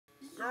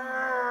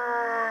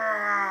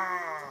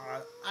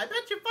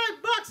bet you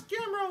 $5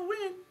 Camera will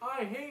win.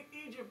 I hate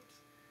Egypt.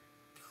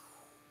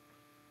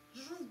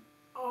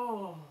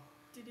 Oh.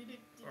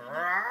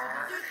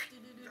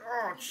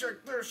 Oh,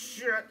 check this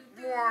shit.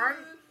 1.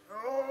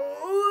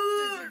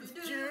 Oh,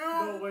 2.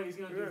 No way, he's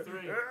gonna do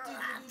 3.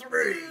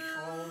 3.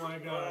 Oh my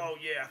god. Oh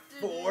yeah,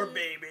 4,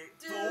 baby.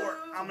 4.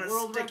 I'm gonna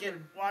World stick record.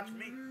 it. Watch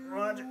me.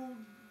 Watch it.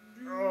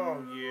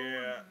 Oh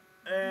yeah.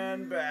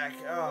 And back.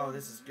 Oh,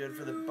 this is good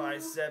for the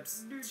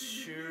biceps.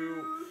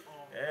 2.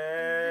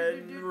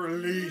 And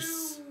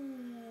release.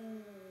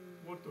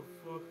 What the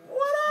fuck?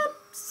 What up,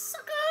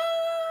 suckers?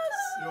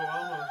 Yo,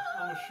 I'm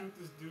gonna shoot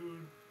this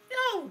dude.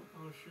 Yo, I'm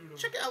gonna shoot him.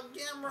 check out I'm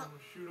camera.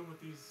 gonna shoot him with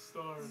these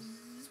stars.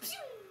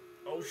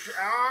 Oh shit!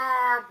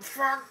 Ah,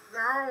 fuck!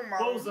 Oh my!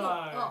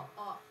 Bullseye.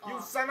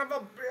 You son of a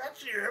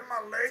bitch! You hit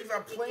my legs. I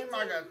play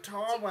my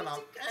guitar when I'm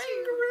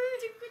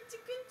angry.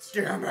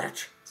 Damn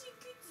it!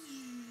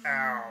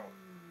 Ow!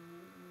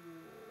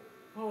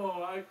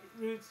 Oh,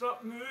 it's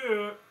up.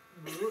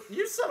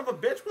 You son of a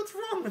bitch! What's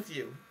wrong with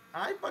you?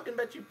 I fucking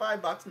bet you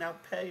 $5. Now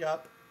pay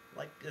up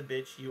like the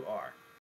bitch you are.